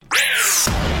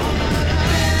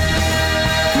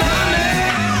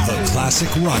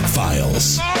Classic Rock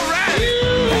Files. All right!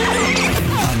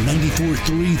 On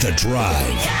 94.3 The Drive.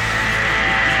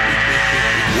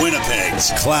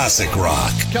 Winnipeg's Classic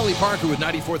Rock. Kelly Parker with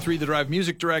 94.3 The Drive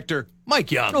music director, Mike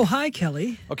Young. Oh, hi,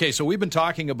 Kelly. Okay, so we've been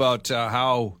talking about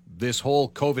how this whole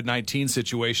COVID-19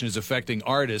 situation is affecting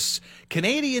artists.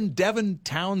 Canadian Devin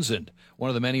Townshend, one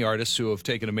of the many artists who have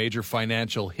taken a major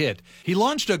financial hit, he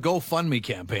launched a GoFundMe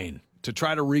campaign to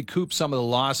try to recoup some of the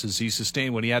losses he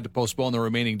sustained when he had to postpone the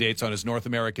remaining dates on his North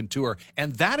American tour.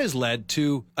 And that has led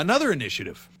to another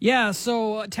initiative. Yeah,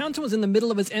 so Townsend was in the middle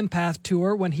of his Empath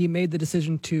tour when he made the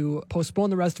decision to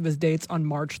postpone the rest of his dates on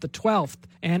March the 12th.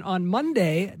 And on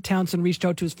Monday, Townsend reached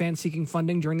out to his fans seeking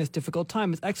funding during this difficult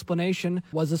time. His explanation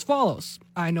was as follows.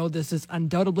 I know this is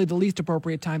undoubtedly the least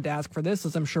appropriate time to ask for this,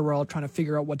 as I'm sure we're all trying to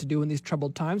figure out what to do in these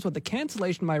troubled times, but the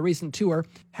cancellation of my recent tour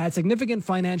had significant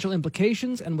financial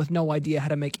implications, and with no idea how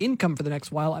to make income for the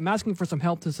next while, I'm asking for some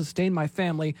help to sustain my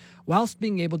family whilst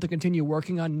being able to continue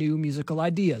working on new musical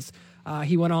ideas.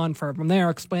 He went on from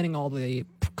there explaining all the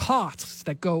costs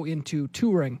that go into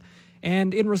touring.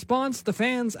 And in response, the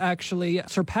fans actually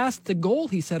surpassed the goal,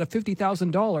 he said, of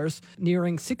 $50,000,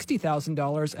 nearing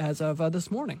 $60,000 as of this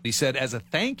morning. He said, as a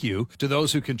thank you to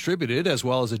those who contributed, as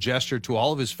well as a gesture to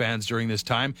all of his fans during this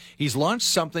time, he's launched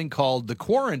something called the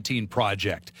Quarantine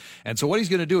Project. And so what he's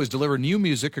going to do is deliver new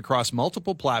music across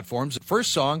multiple platforms.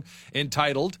 First song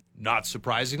entitled, not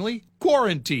surprisingly,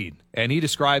 Quarantine. And he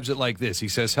describes it like this. He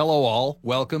says, hello all,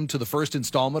 welcome to the first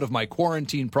installment of my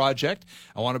Quarantine Project.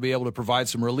 I want to be able to provide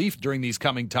some relief during these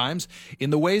coming times in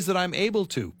the ways that I'm able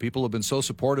to. People have been so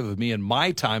supportive of me in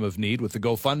my time of need with the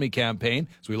GoFundMe campaign,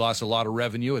 so we lost a lot of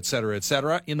revenue, et cetera, et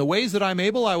cetera. In the ways that I'm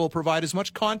able, I will provide as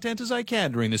much content as I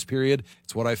can during this period.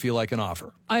 It's what I feel I can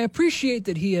offer. I appreciate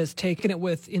that he has taken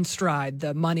it in stride,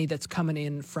 the money that's coming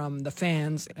in from the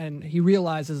fans, and he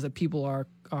realizes that people are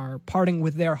parting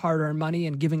with their hard-earned money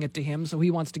and giving it to him, so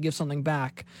he wants to give something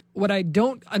back. What I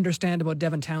don't understand about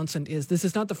Devin Townshend is this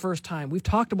is not the first time. We've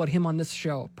talked about him on this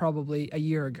show probably a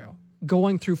year ago,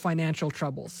 going through financial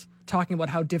troubles, talking about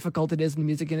how difficult it is in the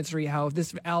music industry, how if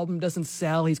this album doesn't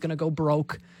sell, he's going to go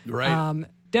broke. Right.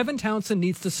 Devin Townshend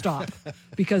needs to stop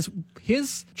because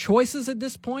his choices at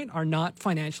this point are not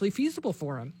financially feasible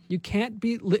for him. You can't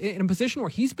be in a position where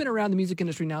he's been around the music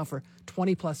industry now for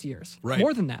 20 plus years, right.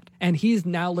 More than that. And he's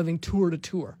now living tour to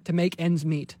tour to make ends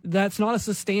meet. That's not a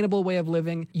sustainable way of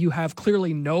living. You have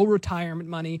clearly no retirement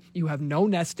money. You have no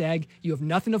nest egg. You have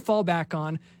nothing to fall back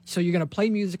on. So you're going to play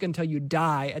music until you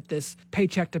die at this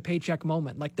paycheck to paycheck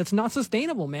moment. Like, that's not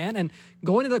sustainable, man. And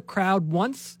going to the crowd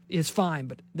once is fine,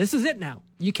 but this is it now.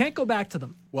 You can't go back to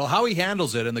them. Well, how he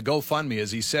handles it and the GoFundMe,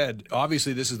 as he said,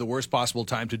 obviously this is the worst possible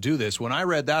time to do this. When I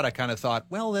read that, I kind of thought,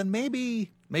 well, then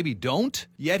maybe don't.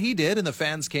 Yet he did, and the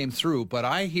fans came through. But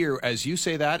I hear, as you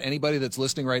say that, anybody that's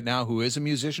listening right now who is a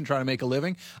musician trying to make a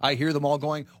living, I hear them all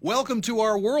going, welcome to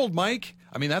our world, Mike.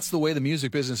 I mean, that's the way the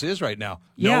music business is right now.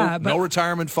 No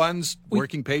retirement funds,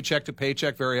 working paycheck to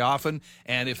paycheck very often.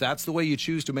 And if that's the way you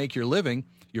choose to make your living,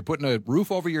 you're putting a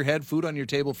roof over your head, food on your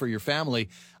table for your family.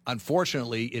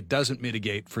 Unfortunately, it doesn't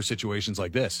mitigate for situations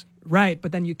like this. Right,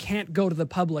 but then you can't go to the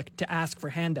public to ask for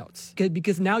handouts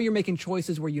because now you're making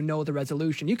choices where you know the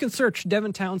resolution. You can search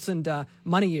Devin Townshend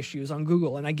money issues on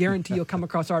Google, and I guarantee you'll come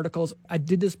across articles. I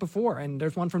did this before, and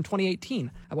there's one from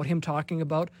 2018 about him talking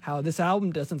about how this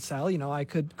album doesn't sell. You know, I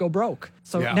could go broke.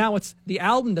 So now it's the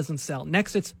album doesn't sell.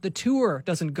 Next, it's the tour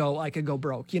doesn't go. I could go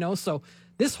broke. You know, so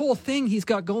this whole thing he's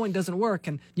got going doesn't work,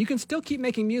 and you can still keep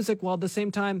making music while at the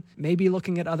same time maybe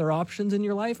looking at other options in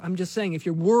your life. I'm just saying, if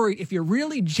you're worried, if you're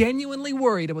really genuinely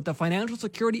worried about the financial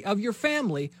security of your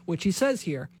family, which he says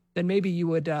here, then maybe you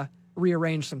would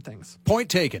rearrange some things. Point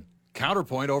taken.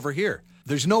 Counterpoint over here.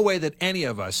 There's no way that any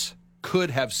of us could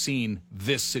have seen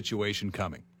this situation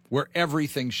coming, where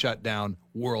everything shut down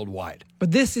worldwide.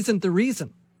 But this isn't the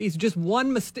reason. He's just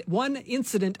one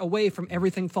incident away from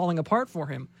everything falling apart for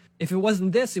him. If it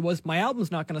wasn't this, it was my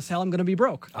album's not going to sell, I'm going to be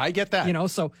broke. I get that. You know,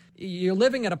 so you're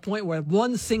living at a point where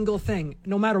one single thing,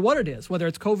 no matter what it is, whether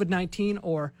it's COVID-19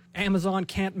 or Amazon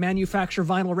can't manufacture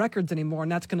vinyl records anymore,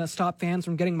 and that's going to stop fans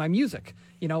from getting my music.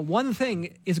 You know, one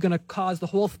thing is going to cause the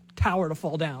whole tower to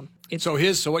fall down. So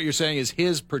what you're saying is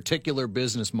his particular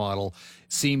business model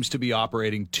seems to be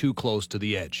operating too close to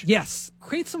the edge. Yes.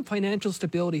 Create some financial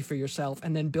stability for yourself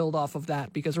and then build off of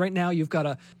that, because right now you've got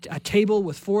a table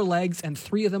with 4 legs and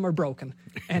 3 of them are broken.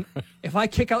 And if I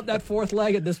kick out that 4th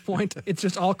leg at this point, it's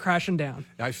just all crashing down.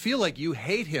 I feel like you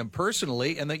hate him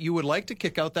personally and that you would like to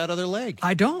kick out that other leg.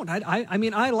 I don't. I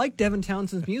mean, I like Devin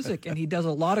Townshend's music, and he does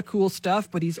a lot of cool stuff,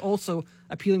 but he's also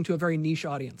appealing to a very niche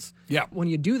audience. Yeah. When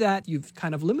you do that, you've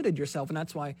kind of limited yourself, and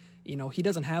that's why, he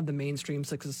doesn't have the mainstream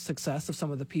success of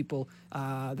some of the people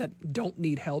that don't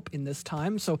need help in this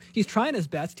time. So he's trying his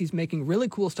best. He's making really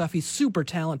cool stuff. He's super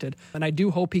talented, and I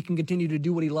do hope he can continue to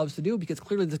do what he loves to do, because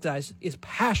clearly this guy is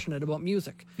passionate about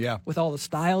music. Yeah. With all the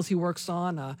styles he works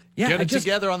on. Get it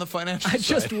together on the financial side. I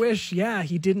just wish,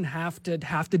 he didn't have to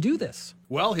do this.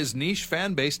 Well, his niche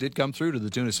fan base did come through to the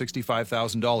tune of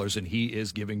 $65,000, and he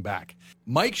is giving back.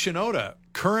 Mike Shinoda,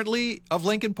 currently of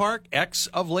Linkin Park, ex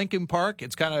of Linkin Park.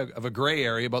 It's kind of a gray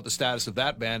area about the status of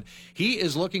that band. He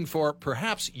is looking for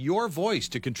perhaps your voice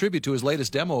to contribute to his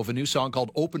latest demo of a new song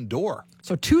called Open Door.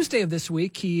 So Tuesday of this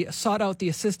week, he sought out the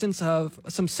assistance of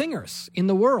some singers in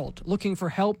the world looking for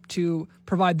help to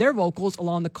provide their vocals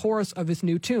along the chorus of his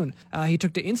new tune. He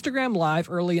took to Instagram Live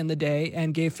early in the day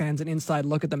and gave fans an inside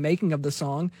look at the making of the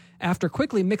song. After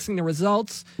quickly mixing the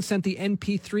results, he sent the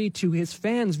MP3 to his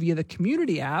fans via the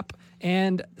community app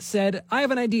and said, I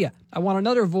have an idea. I want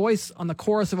another voice on the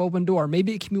chorus of Open Door.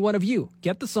 Maybe it can be one of you.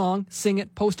 Get the song, sing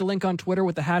it, post a link on Twitter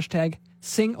with the hashtag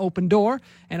 #SingOpenDoor,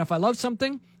 and if I love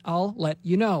something, I'll let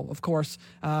you know. Of course,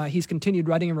 he's continued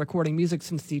writing and recording music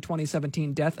since the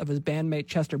 2017 death of his bandmate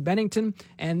Chester Bennington,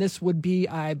 and this would be,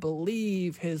 I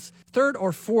believe, his third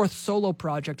or fourth solo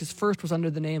project. His first was under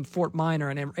the name Fort Minor,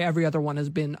 and every other one has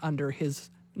been under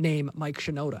his name, Mike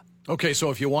Shinoda. Okay,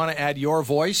 so if you want to add your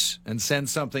voice and send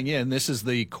something in, this is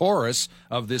the chorus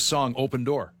of this song, Open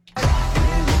Door.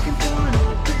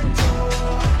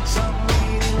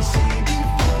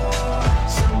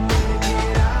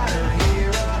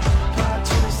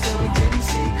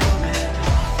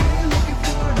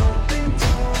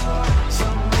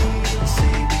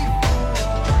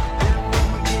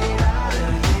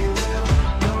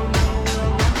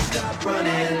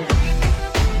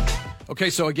 Okay,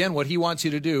 so again, what he wants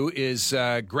you to do is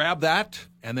grab that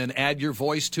and then add your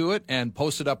voice to it and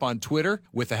post it up on Twitter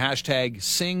with the hashtag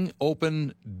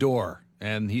 #SingOpenDoor.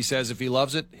 And he says if he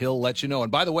loves it, he'll let you know.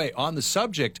 And by the way, on the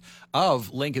subject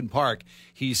of Linkin Park,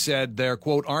 he said there,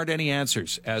 quote, aren't any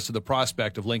answers as to the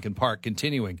prospect of Linkin Park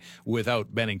continuing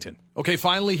without Bennington. Okay,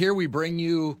 finally here we bring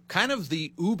you kind of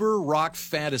the uber rock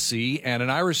fantasy, and an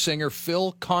Irish singer,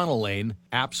 Phil Connellan,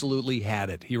 absolutely had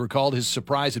it. He recalled his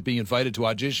surprise at being invited to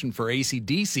audition for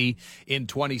AC/DC in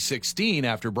 2016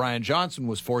 after Brian Johnson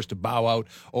was forced to bow out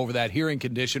over that hearing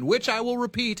condition, which I will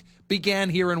repeat, began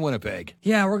here in Winnipeg.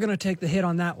 Yeah, we're going to take the hit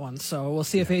on that one, so we'll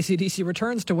see if AC/DC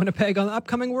returns to Winnipeg on the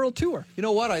upcoming World Tour. You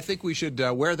know what? I think we should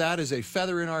wear that as a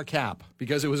feather in our cap,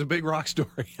 because it was a big rock story.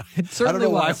 It certainly I don't know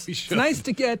was. why we should. It's nice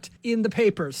to get in the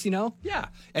papers, Yeah,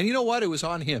 and you know what? It was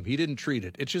on him. He didn't treat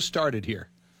it. It just started here.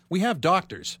 We have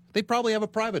doctors. They probably have a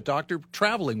private doctor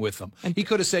traveling with them. And he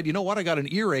could have said, you know what, I got an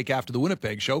earache after the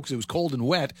Winnipeg show because it was cold and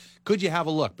wet. Could you have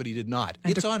a look? But he did not.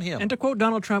 It's on him. And to quote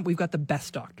Donald Trump, we've got the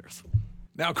best doctors.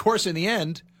 Now, of course, in the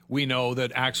end, we know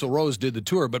that Axl Rose did the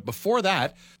tour. But before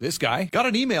that, this guy got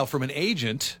an email from an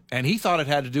agent, and he thought it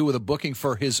had to do with a booking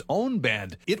for his own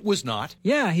band. It was not.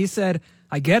 Yeah, he said,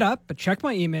 I get up, but check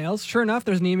my emails. Sure enough,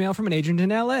 there's an email from an agent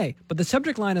in L.A., but the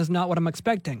subject line is not what I'm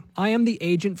expecting. I am the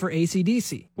agent for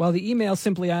AC/DC. While the email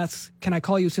simply asks, can I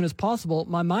call you as soon as possible,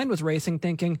 my mind was racing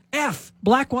thinking, F,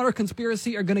 Blackwater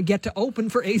Conspiracy are going to get to open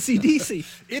for AC/DC.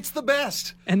 It's the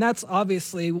best. And that's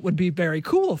obviously would be very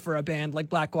cool for a band like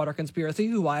Blackwater Conspiracy,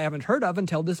 who I haven't heard of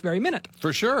until this very minute.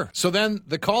 For sure. So then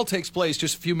the call takes place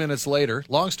just a few minutes later.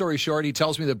 Long story short, he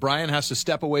tells me that Brian has to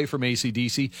step away from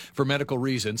AC/DC for medical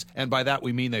reasons, and by that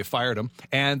we mean they fired him,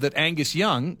 and that Angus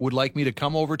Young would like me to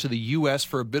come over to the U.S.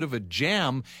 for a bit of a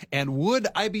jam, and would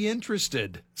I be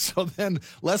interested? So then,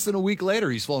 less than a week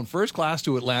later, he's flown first class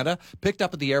to Atlanta, picked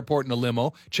up at the airport in a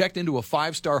limo, checked into a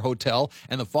 5-star hotel,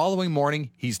 and the following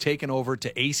morning, he's taken over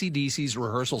to AC/DC's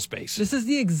rehearsal space. This is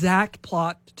the exact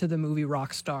plot to the movie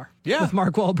Rockstar. Yeah. With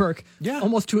Mark Wahlberg. Yeah.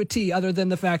 Almost to a T, other than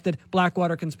the fact that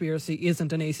Blackwater Conspiracy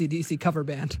isn't an AC/DC cover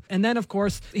band. And then, of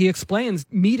course, he explains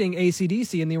meeting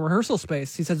AC/DC in the rehearsal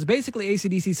space. He says basically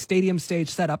AC/DC's stadium stage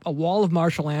setup, a wall of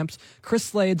Marshall amps, Chris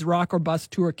Slade's Rock or Bust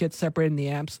tour kit separating the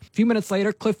amps. A few minutes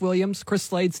later, Cliff Williams, Chris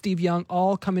Slade, Steve Young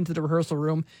all come into the rehearsal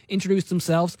room, introduce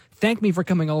themselves, thank me for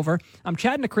coming over. I'm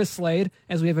chatting to Chris Slade,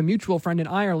 as we have a mutual friend in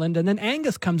Ireland, and then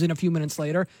Angus comes in a few minutes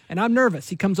later, and I'm nervous.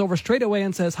 He comes over straight away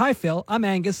and says, hi, Phil, I'm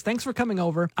Angus. Thanks for coming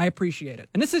over. I appreciate it.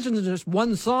 And this isn't just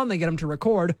one song they get him to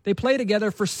record. They play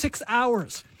together for 6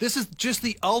 hours. This is just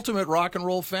the ultimate rock and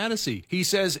roll fantasy. He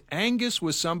says, Angus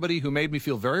was somebody who made me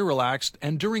feel very relaxed,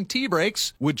 and during tea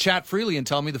breaks would chat freely and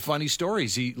tell me the funny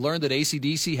stories. He learned that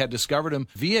AC/DC had discovered him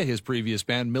via his previous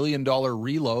band, $1 Million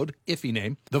Reload, iffy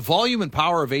name. The volume and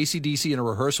power of AC AC/DC in a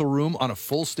rehearsal room on a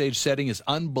full stage setting is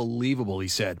unbelievable, he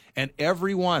said. And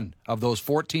every one of those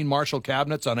 14 Marshall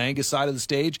cabinets on Angus' side of the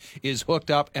stage is hooked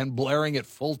up and blaring at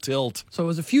full tilt. So it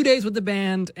was a few days with the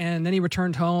band, and then he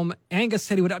returned home. Angus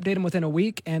said he would update him within a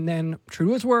week, and then, true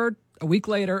to his word, a week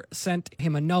later, sent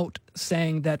him a note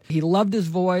saying that he loved his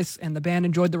voice and the band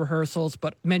enjoyed the rehearsals,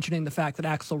 but mentioning the fact that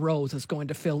Axl Rose is going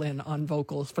to fill in on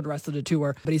vocals for the rest of the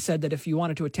tour. But he said that if you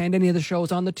wanted to attend any of the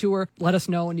shows on the tour, let us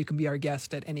know and you can be our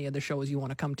guest at any of the shows you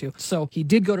want to come to. So he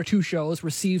did go to 2 shows,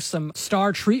 received some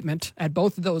star treatment at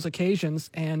both of those occasions,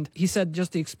 and he said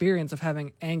just the experience of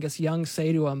having Angus Young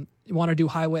say to him, "You want to do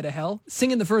Highway to Hell?"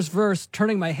 Singing the first verse,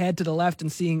 turning my head to the left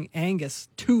and seeing Angus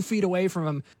 2 feet away from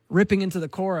him, ripping into the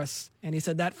chorus. And he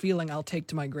said, that feeling I'll take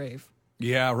to my grave.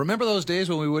 Yeah, remember those days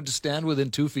when we would stand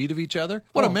within 2 feet of each other?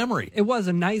 What a memory. It was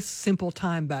a nice, simple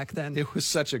time back then. It was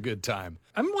such a good time.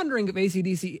 I'm wondering if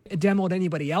AC/DC demoed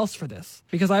anybody else for this,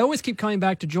 because I always keep coming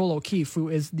back to Joel O'Keefe, who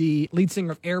is the lead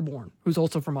singer of Airborne, who's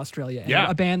also from Australia. And Yeah.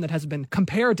 a band that has been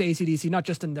compared to AC/DC, not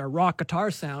just in their rock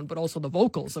guitar sound, but also the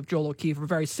vocals of Joel O'Keefe are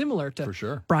very similar to For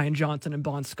sure. Brian Johnson and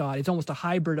Bon Scott. It's almost a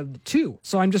hybrid of the two.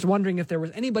 So I'm just wondering if there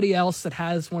was anybody else that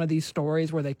has one of these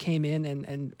stories where they came in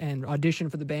and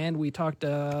auditioned for the band. We talked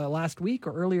last week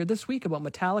or earlier this week about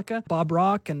Metallica, Bob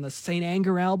Rock, and the Saint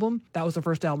Anger album. That was the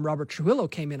first album Robert Trujillo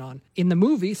came in on. In the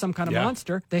movie, Some Kind of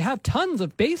Monster, they have tons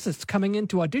of bassists coming in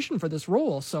to audition for this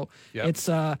role. So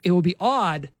it will be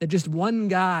odd that just one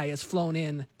guy is flown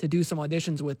in to do some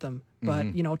auditions with them.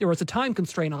 But, you know, there was a time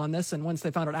constraint on this, and once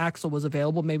they found out Axl was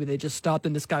available, maybe they just stopped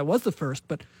and this guy was the first.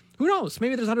 But who knows?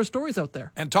 Maybe there's other stories out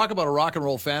there. And talk about a rock and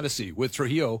roll fantasy with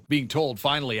Trujillo being told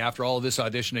finally after all of this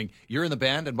auditioning, you're in the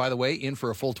band, and by the way, in for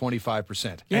a full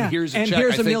 25%. Yeah. And here's a check.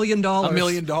 Here's I think $1 million. $1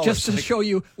 million. Just to show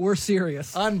you we're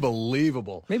serious.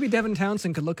 Unbelievable. Maybe Devin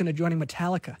Townshend could look into joining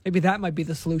Metallica. Maybe that might be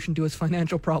the solution to his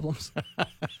financial problems.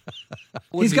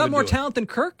 He's got more talent than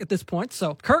Kirk at this point.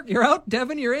 So, Kirk, you're out.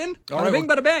 Devin, you're in. Bada bing,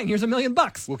 bada bang. Here's $1 million.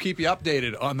 We'll keep you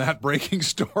updated on that breaking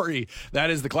story. That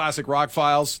is the Classic Rock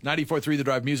Files. 94.3 The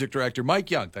Drive music director,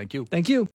 Mike Young. Thank you. Thank you.